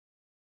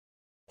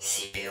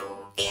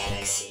CPU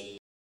Galaxy.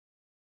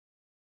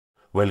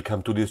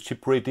 Welcome to this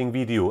chip rating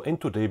video,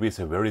 and today with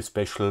a very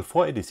special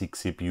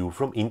 486 CPU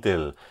from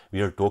Intel.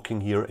 We are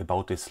talking here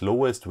about the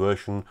slowest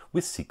version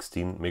with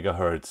 16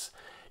 MHz.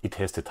 It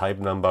has the type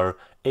number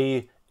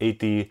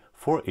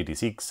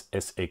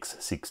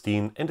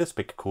A80486SX16 and a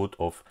spec code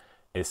of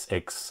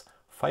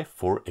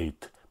SX548.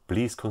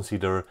 Please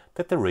consider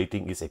that the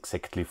rating is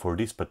exactly for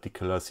this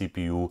particular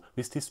CPU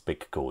with this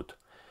spec code.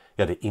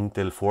 The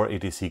Intel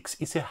 486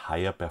 is a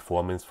higher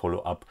performance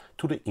follow-up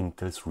to the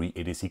Intel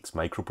 386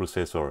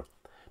 microprocessor.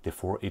 The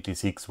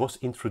 486 was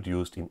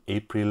introduced in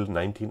April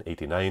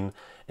 1989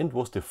 and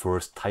was the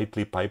first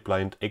tightly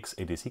pipelined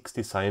x86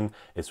 design,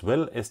 as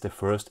well as the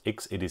first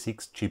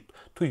x86 chip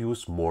to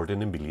use more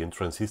than 1 million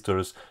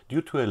transistors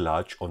due to a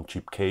large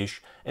on-chip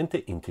cache and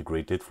the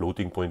integrated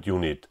floating point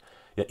unit.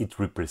 It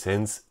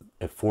represents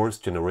a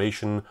fourth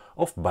generation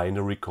of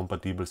binary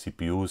compatible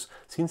CPUs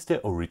since the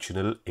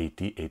original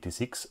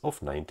 8086 of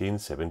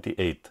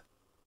 1978.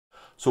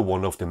 So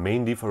one of the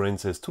main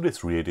differences to the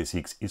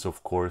 386 is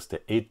of course the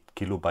 8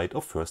 KB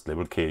of first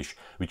level cache,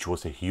 which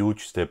was a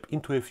huge step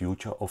into a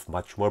future of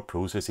much more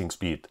processing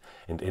speed.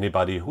 And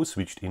anybody who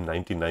switched in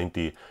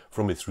 1990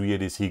 from a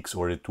 386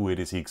 or a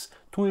 286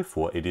 to a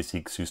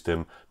 486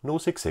 system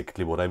knows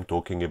exactly what I'm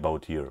talking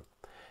about here.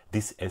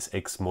 This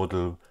SX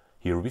model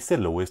here with the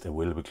lowest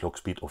available clock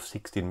speed of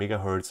 16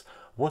 MHz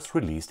was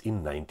released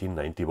in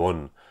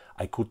 1991.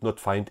 I could not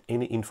find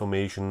any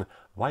information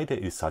why there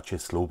is such a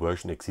slow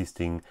version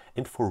existing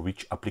and for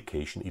which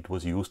application it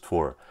was used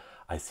for.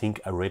 I think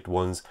I read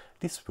once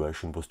this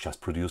version was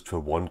just produced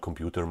for one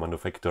computer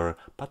manufacturer,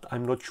 but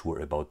I'm not sure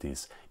about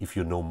this. If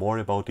you know more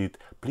about it,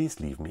 please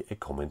leave me a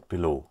comment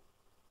below.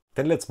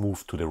 Then let's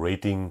move to the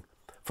rating.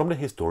 From the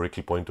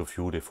historical point of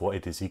view, the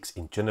 486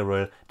 in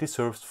general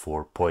deserves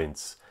 4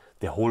 points.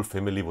 The whole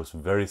family was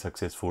very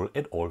successful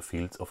at all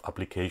fields of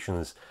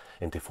applications,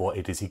 and the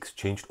 486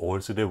 changed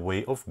also the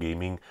way of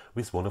gaming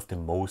with one of the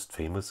most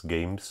famous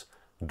games,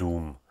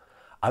 Doom.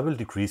 I will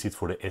decrease it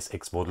for the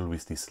SX model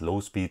with this low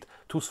speed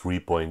to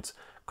 3 points,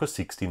 cause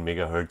 16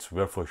 MHz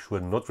were for sure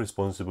not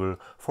responsible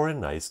for a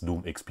nice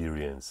Doom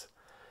experience.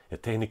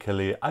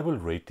 Technically, I will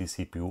rate this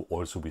CPU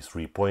also with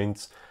 3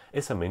 points.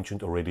 As I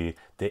mentioned already,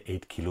 the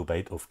 8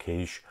 KB of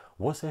cache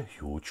was a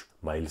huge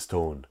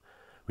milestone.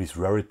 With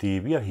rarity,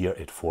 we are here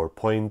at 4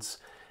 points.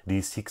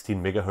 These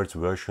 16 MHz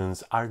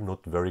versions are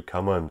not very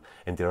common,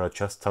 and there are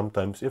just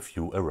sometimes a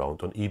few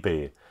around on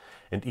eBay.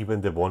 And even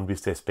the one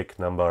with the spec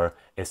number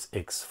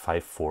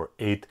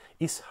SX548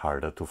 is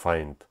harder to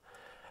find.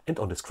 And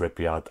on the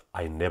scrapyard,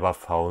 I never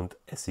found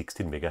a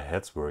 16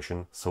 MHz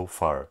version so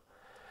far.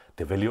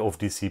 The value of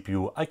this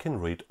CPU I can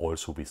rate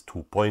also with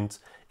 2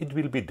 points. It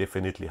will be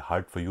definitely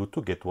hard for you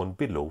to get one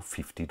below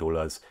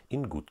 $50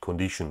 in good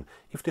condition,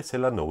 if the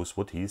seller knows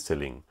what he is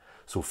selling.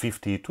 So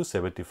 $50 to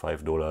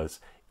 $75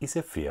 is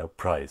a fair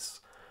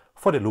price.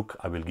 For the look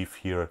I will give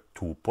here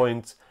 2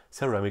 points.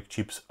 Ceramic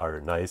chips are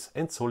nice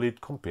and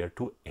solid compared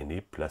to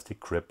any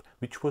plastic crap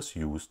which was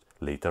used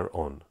later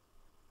on.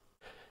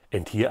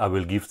 And here I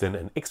will give them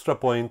an extra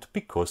point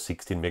because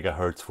 16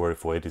 MHz for a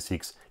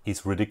 486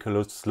 is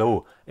ridiculous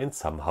slow and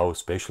somehow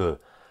special.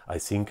 I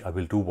think I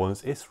will do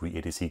once a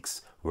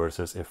 386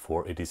 versus a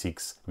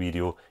 486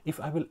 video if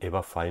I will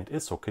ever find a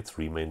socket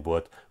 3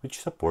 mainboard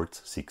which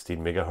supports 16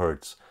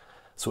 MHz.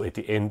 So at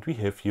the end we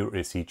have here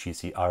a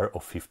CGCR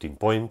of 15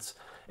 points,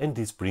 and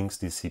this brings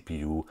this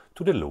CPU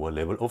to the lower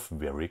level of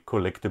very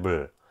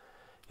collectible.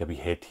 We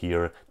had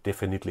here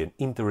definitely an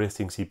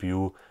interesting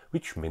CPU,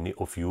 which many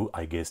of you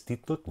I guess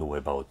did not know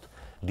about.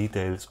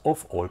 Details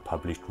of all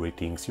published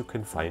ratings you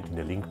can find in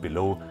a link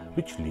below,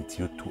 which leads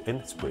you to a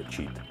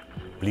spreadsheet.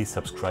 Please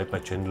subscribe my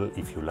channel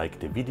if you like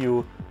the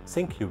video.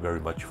 Thank you very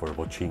much for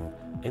watching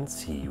and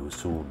see you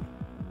soon.